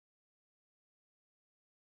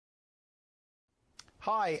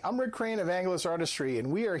Hi, I'm Rick Krane of Anglers Artistry,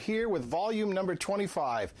 and we are here with volume number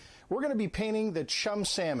 25. We're going to be painting the Chum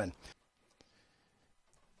Salmon.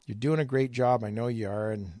 You're doing a great job. I know you are,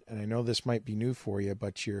 and I know this might be new for you,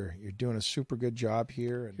 but you're doing a super good job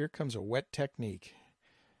here. And here comes a wet technique.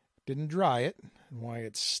 Didn't dry it, and why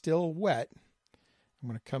it's still wet, I'm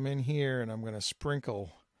going to come in here and I'm going to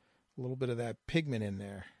sprinkle a little bit of that pigment in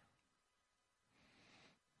there.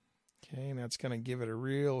 Okay, and that's going to give it a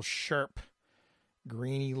real sharp,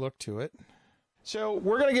 greeny look to it. So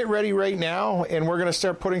we're going to get ready right now, and we're going to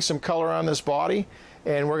start putting some color on this body,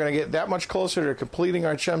 and we're going to get that much closer to completing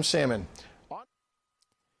our Chum Salmon.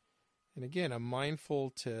 And again, I'm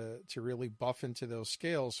mindful to really buff into those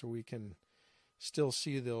scales so we can still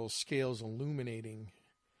see those scales illuminating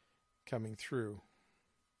coming through.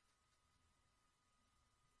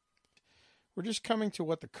 We're just coming to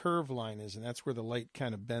what the curve line is, and that's where the light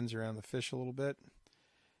kind of bends around the fish a little bit.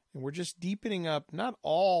 And we're just deepening up, not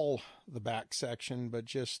all the back section, but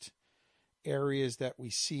just areas that we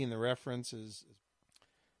see in the references.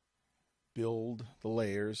 Build the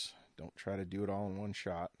layers. Don't try to do it all in one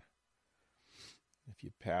shot. If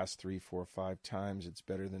you pass 3, 4, 5 times, it's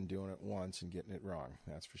better than doing it once and getting it wrong.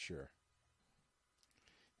 That's for sure.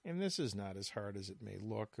 And this is not as hard as it may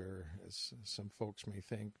look, or as some folks may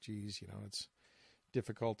think. Geez, it's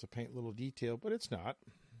difficult to paint little detail, but it's not.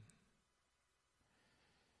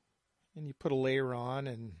 And you put a layer on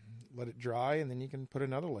and let it dry, and then you can put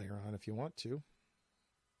another layer on if you want to.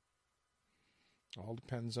 All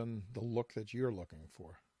depends on the look that you're looking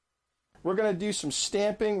for. We're going to do some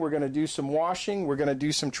stamping, we're going to do some washing, we're going to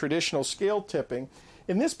do some traditional scale tipping.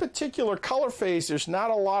 In this particular color phase, there's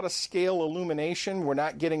not a lot of scale illumination. We're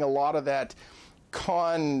not getting a lot of that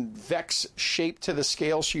convex shape to the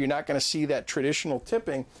scale, so you're not going to see that traditional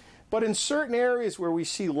tipping. But in certain areas where we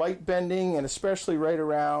see light bending, and especially right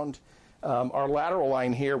around our lateral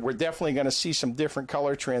line here, we're definitely going to see some different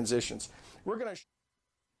color transitions.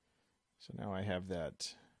 So now I have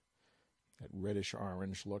that reddish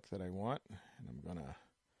orange look that I want, and I'm going to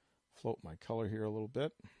float my color here a little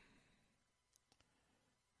bit.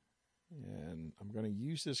 And I'm going to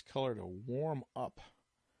use this color to warm up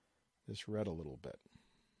this red a little bit.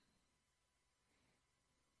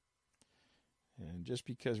 And just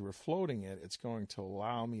because we're floating it, it's going to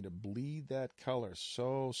allow me to bleed that color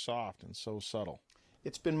so soft and so subtle.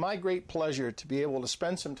 It's been my great pleasure to be able to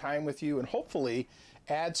spend some time with you and hopefully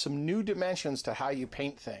add some new dimensions to how you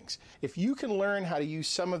paint things. If you can learn how to use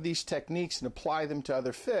some of these techniques and apply them to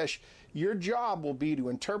other fish, your job will be to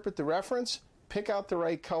interpret the reference, pick out the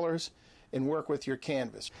right colors, and work with your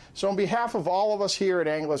canvas. So on behalf of all of us here at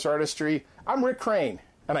Anglers Artistry, I'm Rick Krane,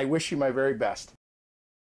 and I wish you my very best.